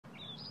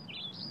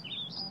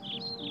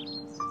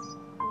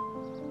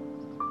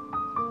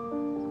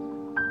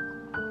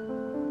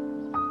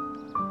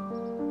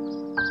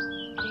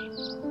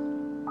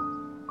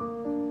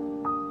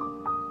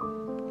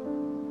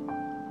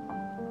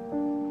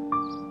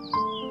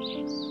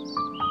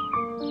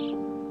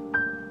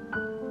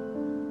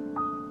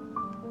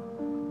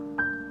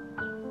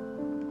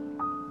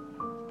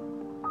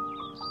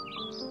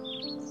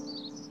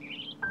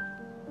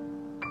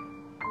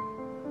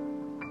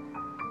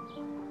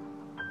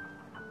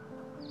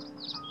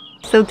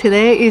So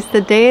today is the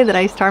day that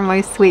I start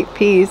my sweet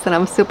peas and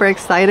I'm super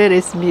excited.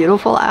 It's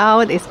beautiful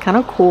out. It's kind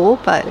of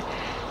cool, but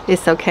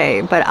it's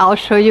okay. But I'll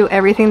show you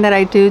everything that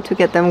I do to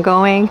get them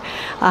going.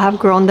 I have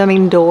grown them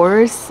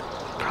indoors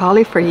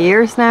probably for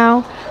years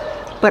now,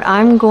 but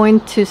I'm going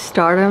to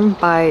start them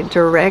by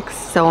direct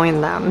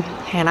sowing them.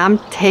 And I'm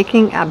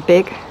taking a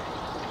big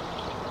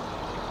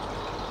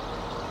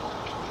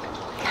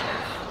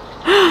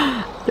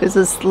there's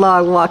a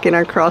slug walking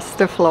across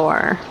the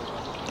floor.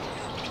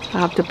 I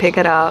have to pick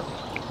it up.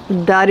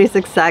 That is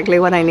exactly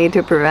what I need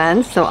to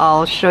prevent, so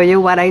I'll show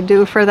you what I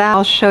do for that.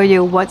 I'll show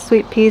you what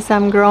sweet peas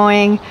I'm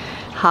growing,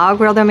 how I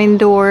grow them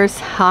indoors,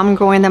 how I'm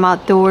growing them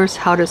outdoors,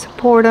 how to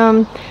support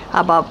them,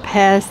 about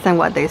pests and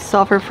what they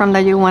suffer from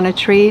that you want to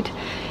treat,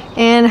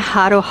 and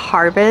how to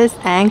harvest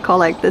and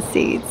collect the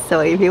seeds. So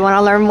if you want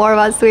to learn more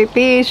about sweet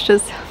peas,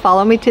 just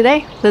follow me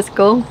today. Let's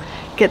go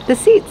get the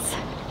seeds.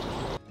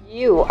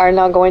 You are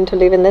not going to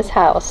live in this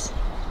house.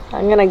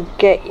 I'm gonna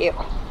get you.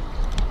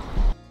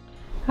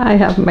 I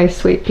have my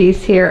sweet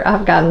peas here.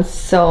 I've gotten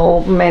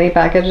so many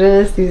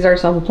packages. These are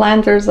some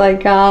planters I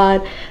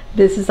got.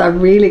 This is a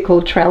really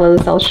cool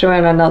trellis. I'll show you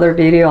in another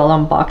video. I'll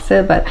unbox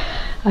it, but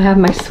I have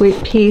my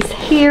sweet peas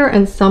here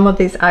and some of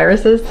these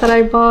irises that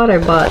I bought. I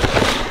bought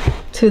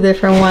 2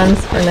 different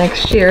ones for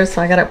next year,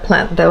 so I gotta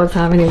plant those. I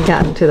haven't even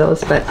gotten to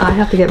those, but I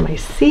have to get my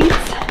seeds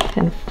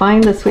and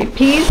find the sweet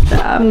peas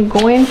that I'm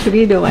going to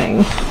be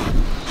doing.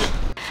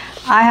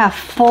 I have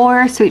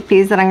 4 sweet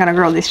peas that I'm gonna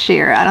grow this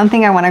year. I don't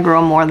think I want to grow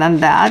more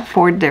than that,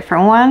 4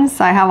 different ones.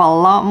 I have a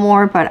lot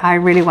more, but I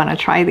really want to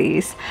try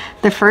these.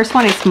 The first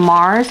one is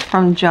Mars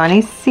from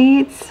Judson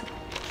St.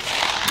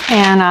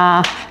 And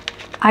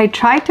I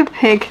tried to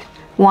pick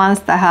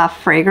ones that have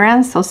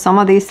fragrance, so some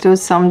of these do,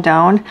 some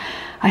don't.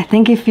 I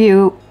think if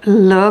you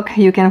look,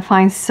 you can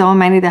find so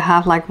many that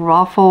have like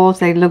ruffles.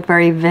 They look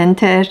very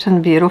vintage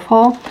and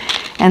beautiful.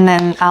 And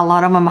then a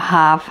lot of them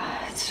have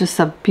just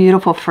a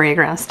beautiful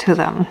fragrance to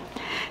them.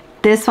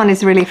 This one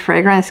is really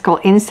fragrant. It's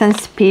called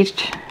Incense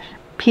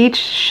Peach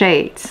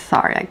Shades.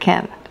 Sorry, I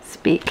can't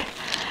speak.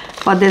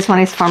 But this one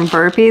is from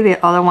Burpee.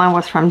 The other one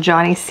was from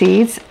Judson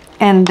St.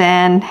 And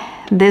then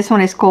this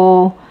one is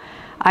called,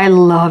 I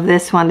love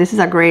this one. This is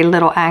a great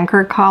little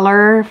anchor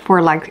color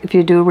for like if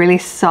you do really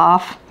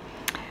soft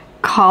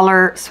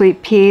color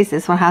sweet peas.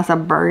 This one has a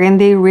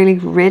burgundy, really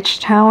rich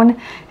tone.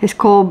 It's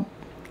called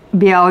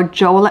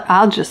Biaojola.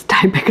 I'll just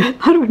type it.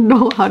 I don't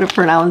know how to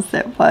pronounce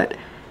it, but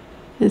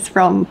it's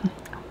from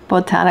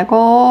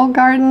Botanical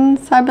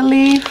Gardens, I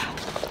believe.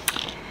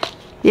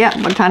 Yeah,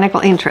 Botanical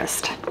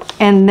Interest.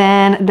 And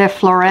then the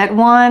Floret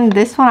one,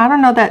 this one, I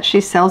don't know that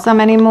she sells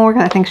them anymore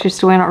because I think she's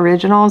doing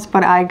originals,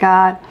 but I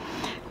got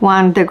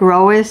one, the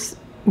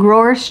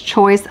Growers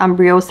Choice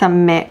Ambrosia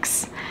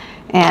Mix.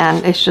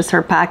 And it's just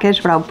her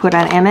package, but I'll put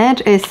an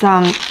image. It's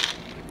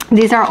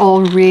these are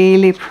all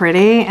really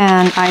pretty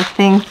and I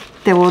think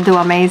they will do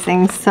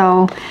amazing.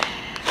 So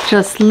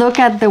just look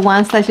at the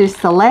ones that you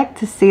select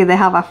to see they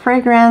have a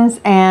fragrance,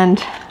 and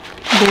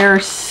there are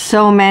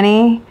so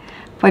many,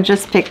 but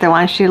just pick the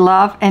ones you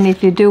love. And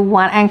if you do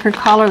one anchor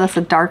color that's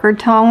a darker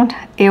tone,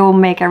 it will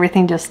make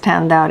everything just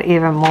stand out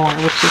even more,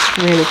 which is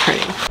really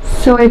pretty.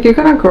 So if you're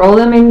gonna grow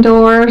them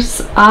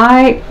indoors,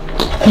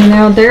 you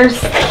know,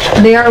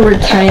 they are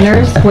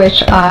retainers,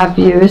 which I've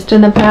used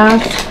in the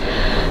past,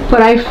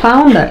 but I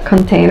found that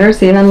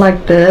containers, even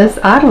like this,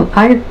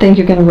 I think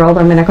you can grow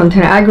them in a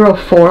container. I grow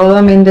 4 of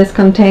them in this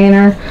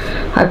container.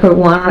 I put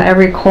 1 on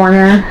every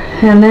corner,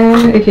 and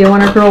then if you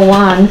want to grow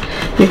 1,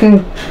 you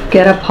can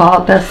get a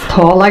pot that's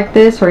tall like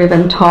this or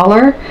even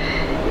taller,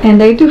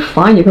 and they do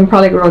fine. You can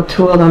probably grow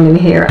 2 of them in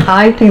here.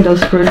 I think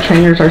those fruit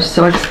trainers are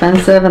so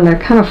expensive and they're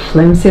kind of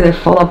flimsy. They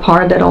fall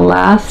apart, they don't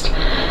last.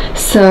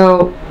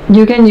 So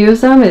you can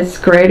use them. It's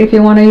great if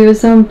you want to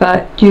use them,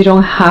 but you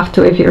don't have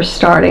to if you're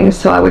starting.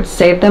 So I would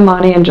save the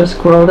money and just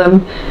grow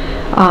them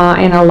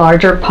in a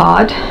larger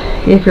pot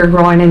if you're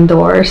growing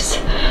indoors.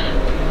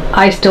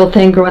 I still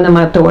think growing them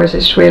outdoors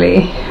is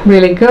really,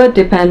 really good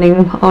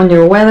depending on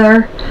your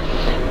weather,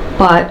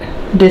 but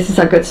this is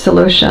a good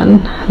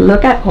solution.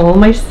 Look at all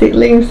my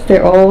seedlings.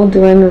 They're all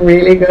doing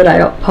really good.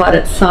 I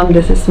potted some.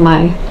 This is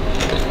my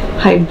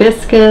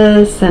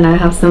hibiscus, and I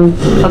have some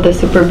of the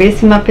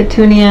Superbissima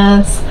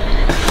petunias.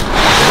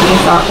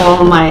 These are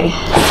all my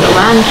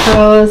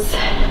cilantros,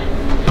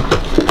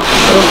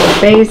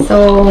 little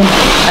basil.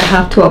 I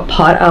have to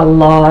pot a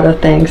lot of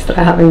things that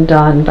I haven't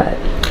done, but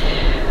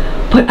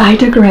I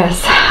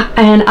digress.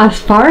 And as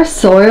far as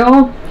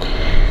soil,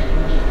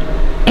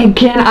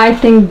 again, I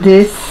think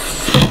these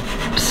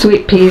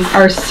sweet peas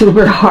are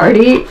super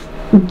hardy.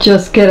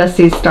 Just get a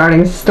seed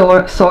starting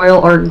soil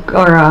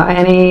or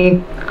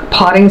any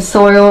potting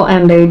soil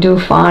and they do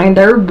fine.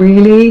 They're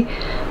really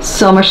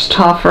so much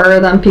tougher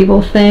than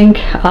people think.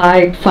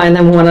 I find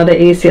them one of the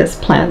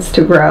easiest plants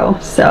to grow.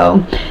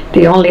 So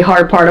the only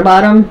hard part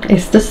about them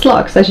is the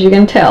slugs, as you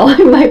can tell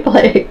in my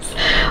place.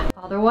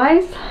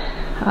 Otherwise,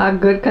 a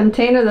good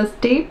container that's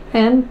deep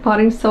and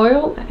potting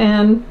soil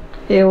and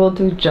it will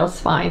do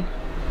just fine.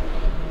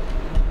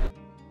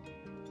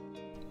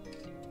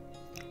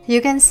 You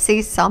can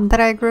see some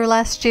that I grew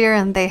last year,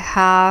 and they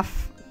have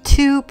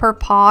 2 per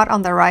pot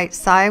on the right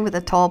side with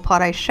the tall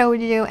pot I showed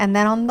you, and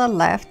then on the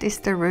left is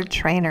the root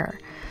trainer.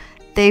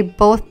 They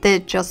both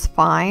did just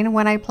fine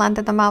when I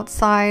planted them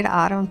outside.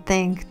 I don't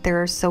think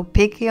they're so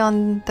picky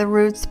on the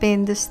roots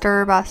being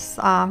disturbed as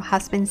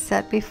has been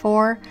said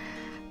before.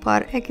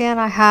 But again,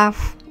 I've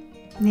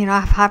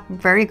had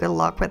very good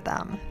luck with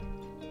them.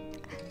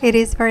 It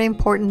is very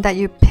important that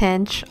you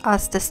pinch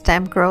as the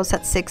stem grows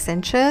at 6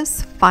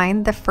 inches.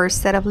 Find the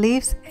first set of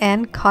leaves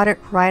and cut it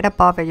right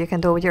above it. You can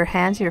do it with your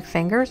hands, your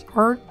fingers,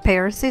 or a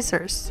pair of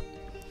scissors.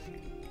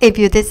 If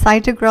you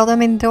decide to grow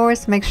them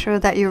indoors, make sure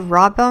that you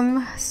rub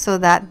them so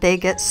that they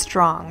get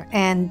strong.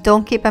 And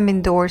don't keep them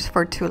indoors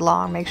for too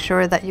long. Make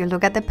sure that you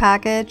look at the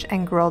package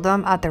and grow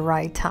them at the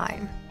right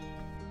time.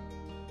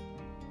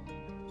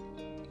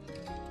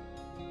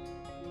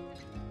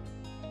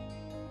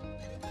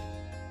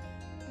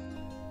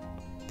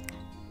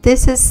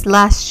 This is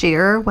last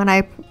year when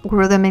I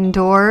grew them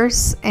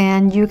indoors,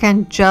 and you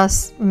can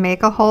just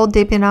make a hole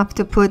deep enough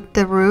to put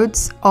the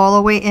roots all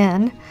the way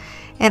in.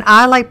 And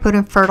I like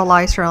putting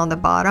fertilizer on the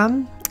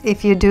bottom.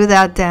 If you do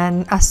that,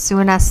 then as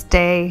soon as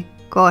they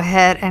go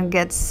ahead and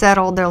get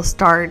settled, they'll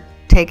start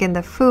taking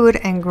the food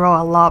and grow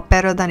a lot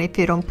better than if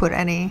you don't put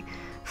any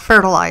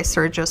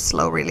fertilizer, just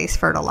slow release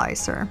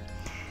fertilizer.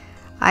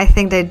 I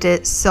think they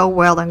did so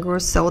well and grew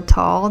so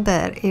tall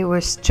that it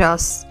was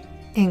just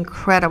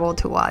incredible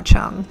to watch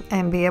them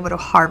and be able to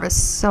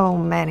harvest so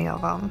many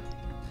of them.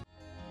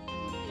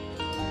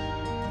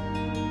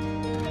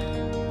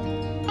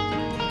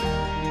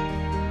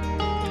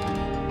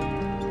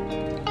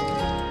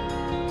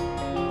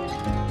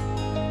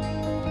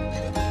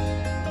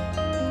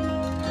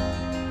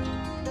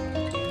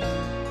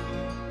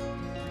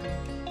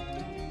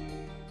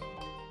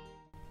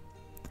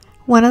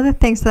 One of the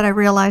things that I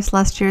realized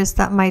last year is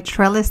that my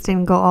trellis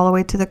didn't go all the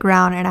way to the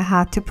ground, and I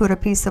had to put a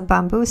piece of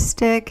bamboo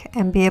stick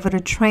and be able to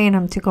train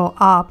them to go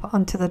up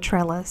onto the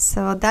trellis.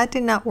 So that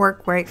did not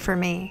work great for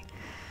me.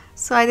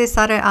 So I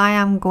decided I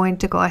am going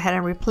to go ahead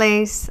and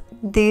replace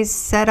this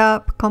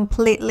setup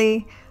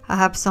completely. I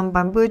have some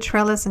bamboo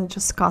trellis and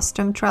just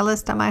custom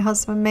trellis that my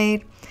husband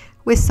made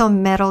with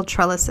some metal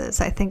trellises.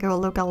 I think it will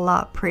look a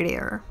lot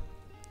prettier.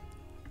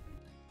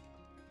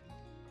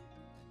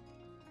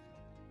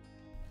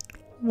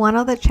 One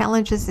of the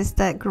challenges is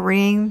that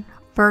green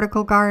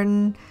vertical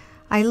garden.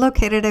 I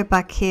located it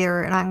back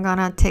here, and I'm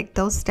gonna take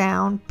those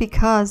down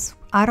because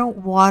I don't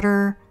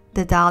water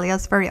the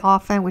dahlias very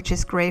often, which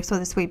is great for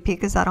the sweet pea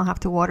because I don't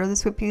have to water the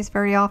sweet peas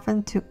very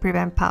often to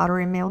prevent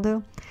powdery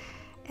mildew.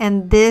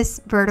 And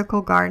this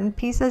vertical garden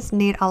pieces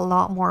need a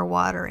lot more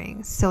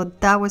watering, so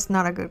that was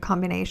not a good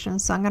combination.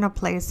 So I'm gonna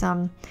place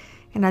them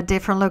in a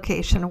different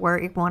location where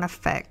it won't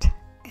affect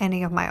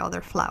any of my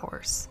other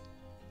flowers.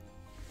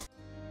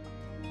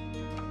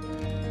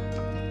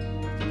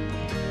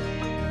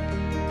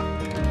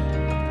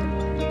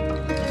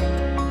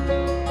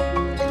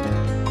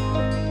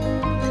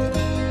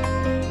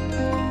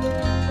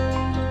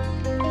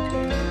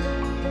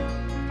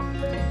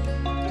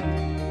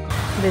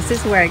 This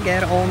is where I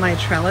get all my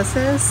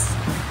trellises,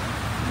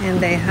 and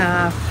they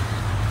have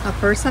a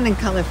person in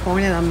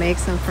California that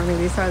makes them for me.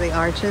 These are the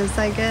arches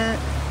I get,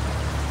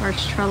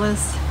 arch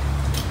trellis,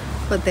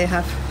 but they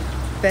have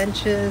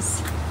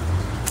benches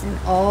and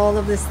all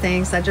of these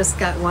things. I just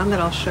got one that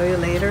I'll show you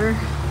later,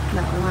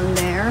 that one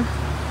there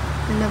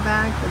in the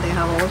back, but they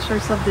have all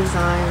sorts of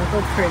design.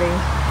 Look how pretty.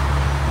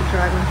 The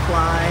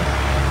dragonfly,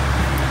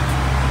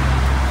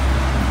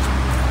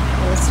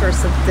 all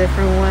sorts of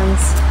different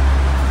ones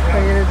for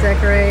you to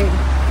decorate,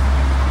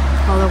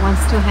 all the ones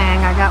to hang.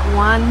 I got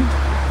one,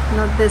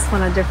 not this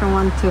one, a different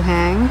one to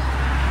hang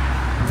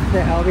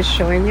that I'll be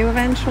showing you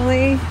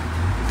eventually.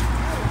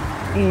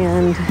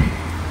 And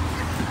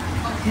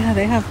yeah,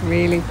 they have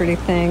really pretty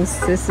things.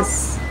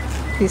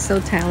 He's so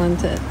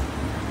talented.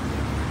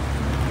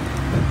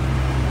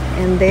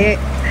 And they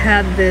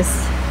had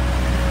this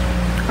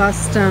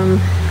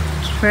custom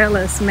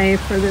trellis made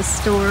for this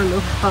store.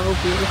 Look how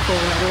beautiful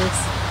it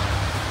is.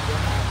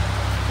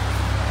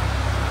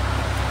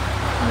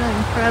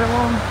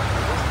 Incredible.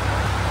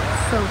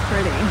 So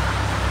pretty.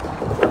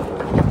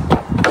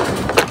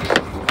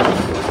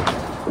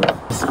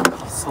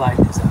 Slide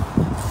this out.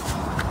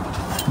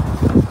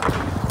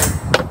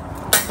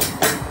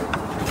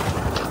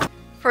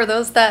 For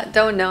those that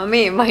don't know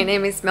me, my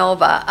name is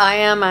Melba. I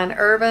am an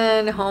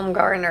urban home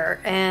gardener,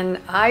 and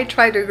I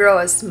try to grow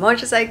as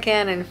much as I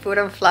can in food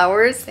and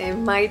flowers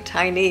in my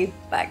tiny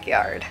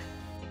backyard.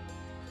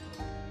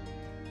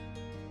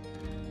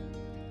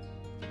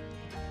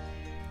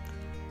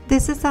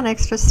 This is an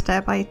extra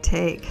step I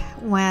take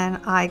when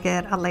I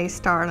get a late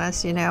start.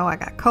 As you know, I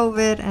got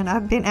COVID and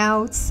I've been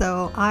out,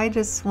 so I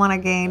just want to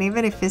gain,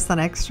 even if it's an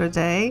extra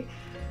day,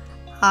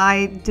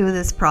 I do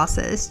this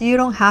process. You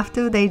don't have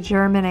to, they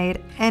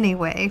germinate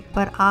anyway,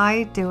 but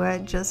I do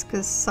it just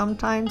because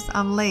sometimes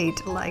I'm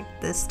late, like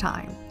this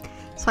time.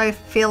 So I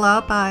fill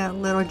up a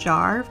little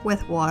jar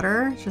with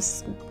water,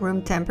 just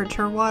room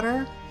temperature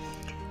water,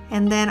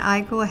 and then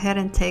I go ahead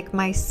and take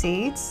my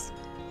seeds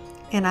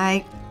and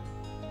I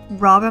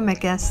rub them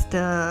against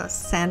the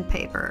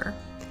sandpaper,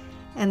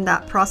 and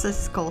that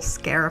process is called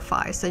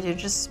scarify. So you're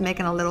just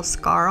making a little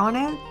scar on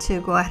it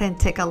to go ahead and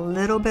take a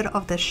little bit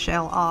of the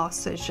shell off,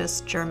 so it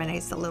just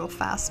germinates a little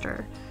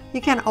faster.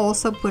 You can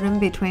also put them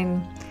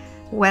between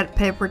wet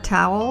paper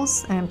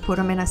towels and put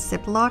them in a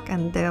Ziploc,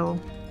 and they'll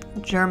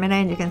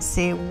germinate. You can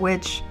see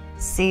which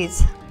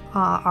seeds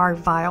are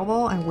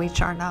viable and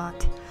which are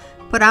not.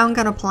 But I'm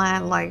gonna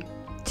plant like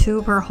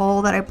 2 per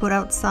hole that I put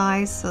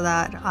outside so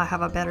that I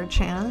have a better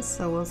chance.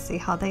 So we'll see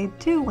how they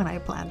do when I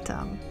plant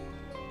them.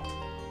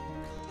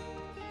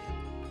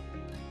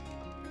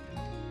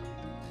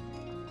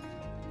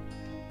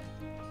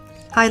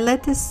 I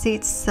let the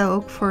seeds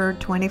soak for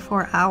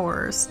 24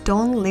 hours.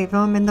 Don't leave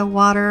them in the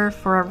water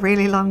for a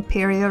really long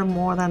period,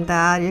 more than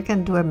that. You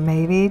can do it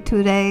maybe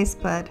 2 days,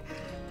 but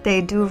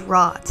they do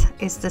rot.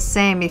 It's the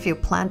same if you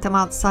plant them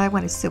outside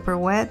when it's super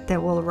wet, they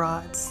will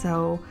rot.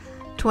 So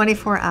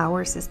 24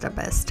 hours is the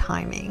best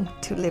timing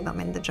to leave them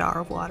in the jar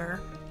of water.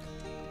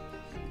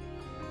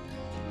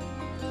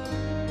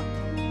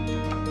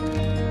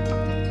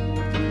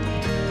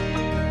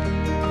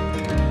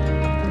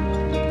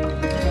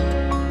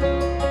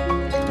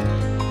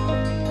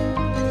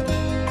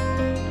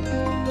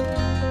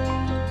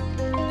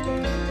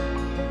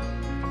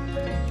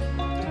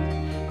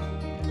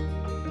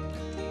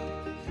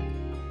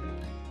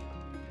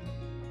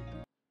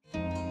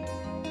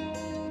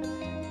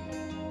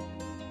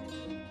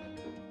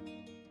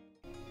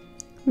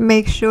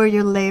 Make sure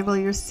you label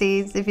your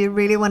seeds if you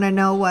really want to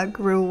know what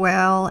grew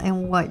well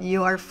and what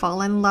you are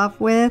falling in love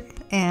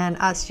with. And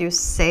as you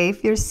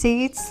save your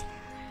seeds,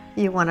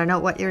 you want to know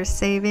what you're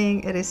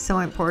saving. It is so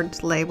important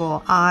to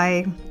label.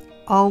 I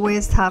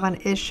always have an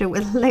issue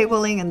with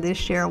labeling, and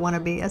this year I want to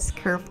be as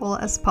careful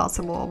as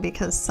possible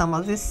because some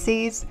of these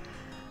seeds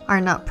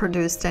are not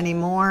produced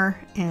anymore,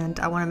 and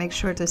I want to make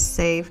sure to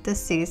save the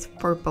seeds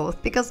for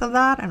both because of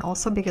that, and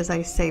also because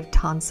I save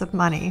tons of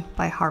money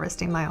by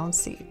harvesting my own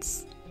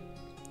seeds.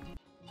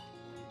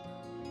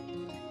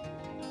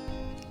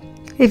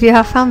 If you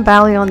have found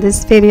value on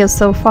this video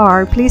so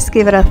far, please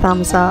give it a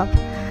thumbs up.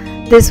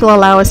 This will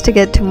allow us to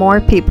get to more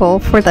people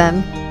for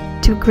them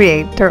to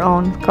create their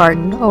own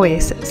garden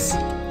oasis.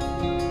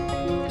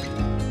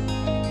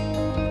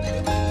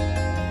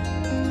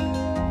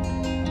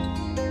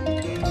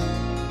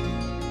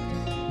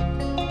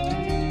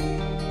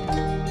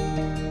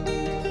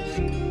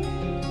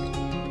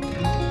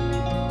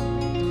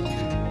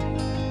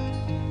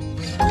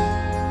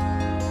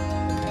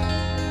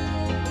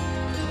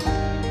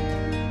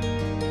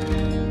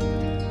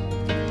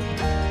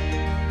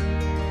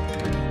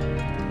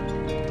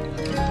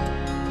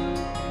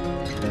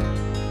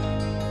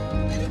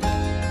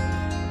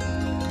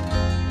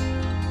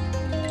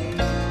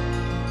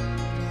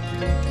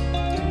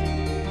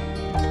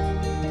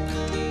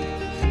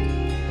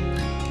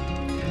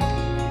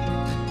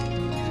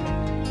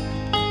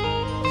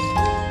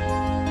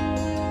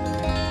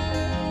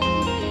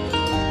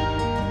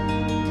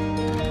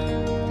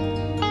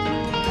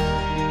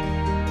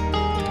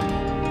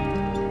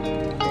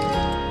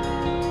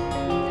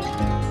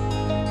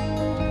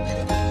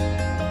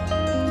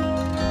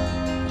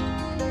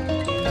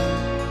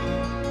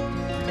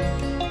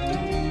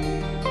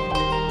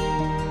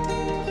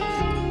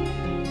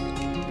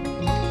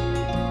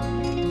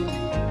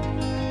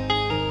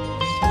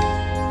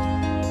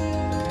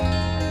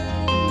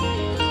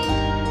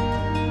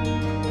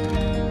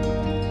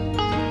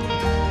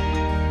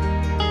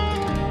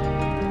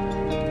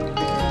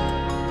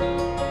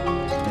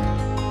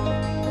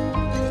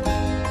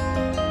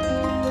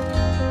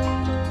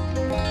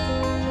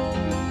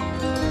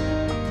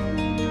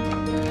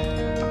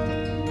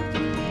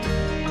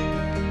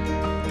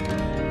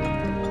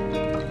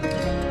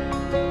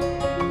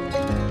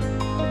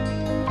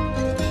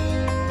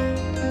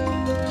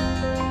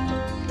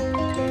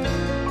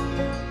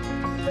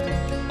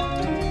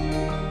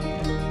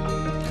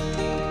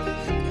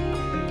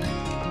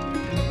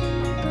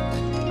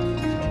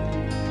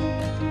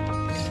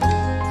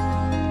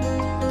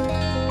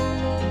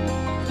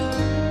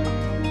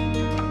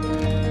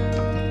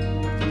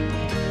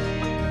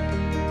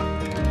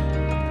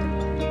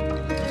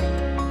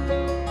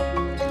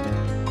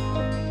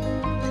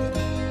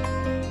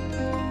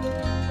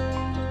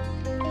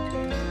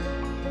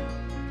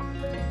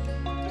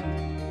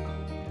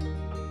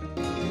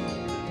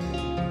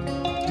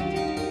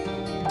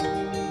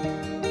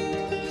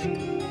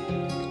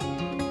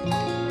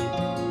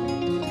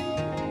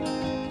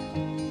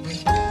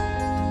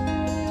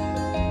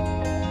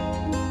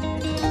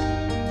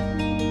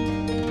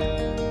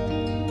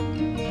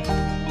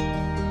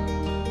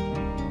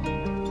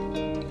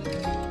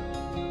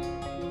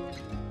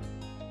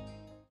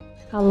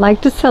 I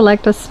like to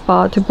select a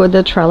spot to put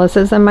the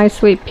trellises and my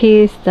sweet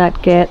peas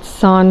that get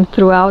sun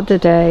throughout the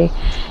day.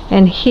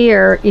 And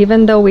here,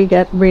 even though we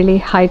get really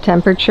high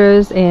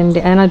temperatures in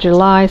the end of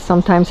July,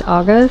 sometimes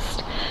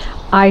August,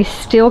 I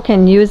still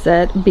can use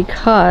it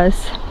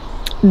because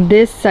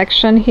this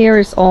section here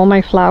is all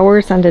my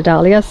flowers and the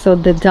dahlias, so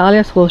the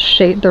dahlias will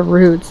shade the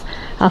roots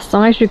As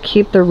long as you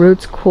keep the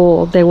roots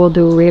cool, they will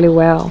do really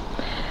well.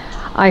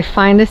 I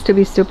find this to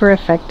be super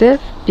effective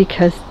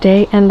because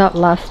they end up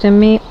lasting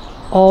me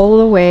all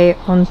the way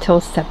until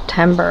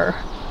September.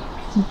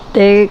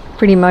 They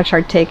pretty much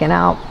are taken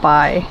out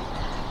by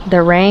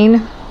the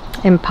rain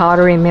and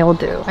powdery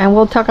mildew, and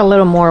we'll talk a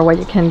little more what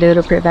you can do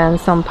to prevent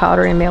some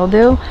powdery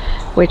mildew,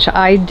 which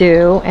I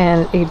do,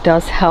 and it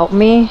does help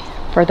me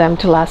for them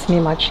to last me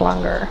much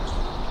longer.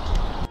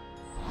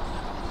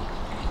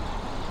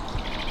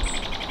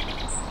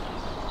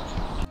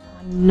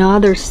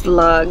 Another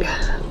slug.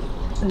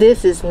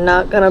 This is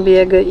not gonna be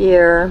a good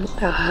year.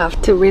 I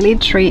have to really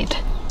treat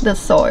the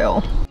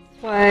soil.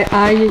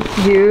 I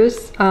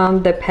use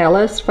the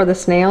pellets for the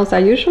snails. I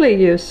usually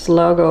use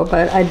Slogo,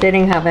 but I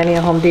didn't have any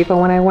at Home Depot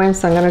when I went,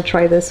 so I'm gonna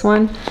try this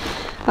one.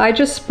 I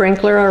just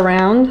sprinkle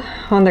around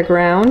on the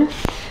ground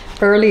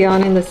early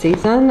on in the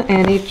season,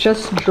 and it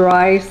just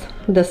dries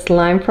the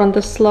slime from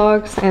the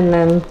slugs, and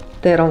then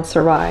they don't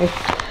survive.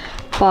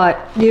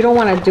 But you don't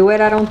want to do it,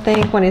 I don't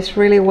think, when it's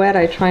really wet.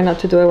 I try not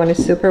to do it when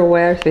it's super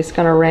wet if it's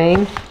gonna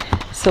rain.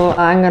 So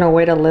I'm gonna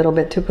wait a little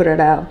bit to put it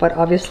out, but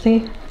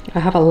obviously I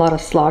have a lot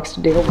of slugs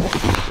to deal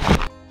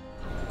with.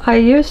 I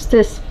use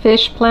this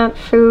fish plant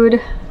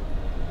food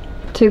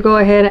to go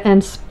ahead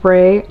and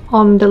spray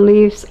on the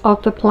leaves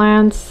of the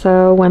plants,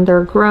 so when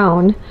they're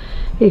grown,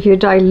 if you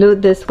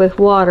dilute this with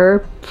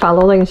water,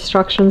 follow the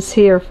instructions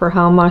here for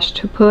how much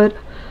to put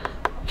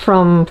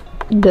from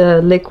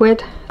the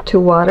liquid to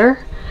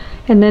water,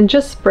 and then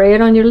just spray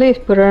it on your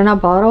leaf. Put it in a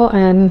bottle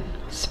and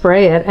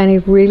spray it, and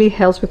it really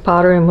helps with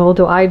powdery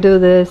mildew. I do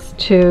this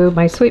to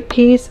my sweet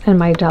peas and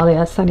my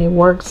dahlias, and it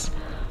works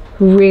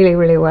really,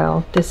 really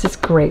well. This is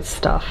great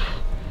stuff.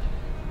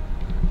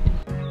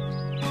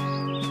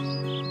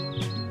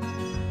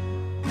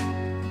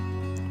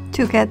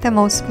 To get the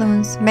most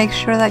blooms, make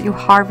sure that you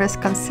harvest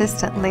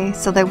consistently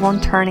so they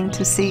won't turn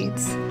into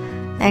seeds.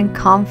 And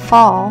come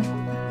fall,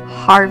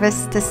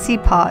 harvest the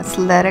seed pods,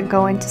 let it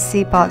go into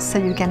seed pods so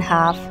you can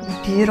have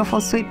beautiful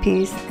sweet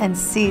peas and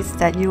seeds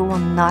that you will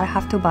not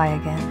have to buy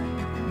again.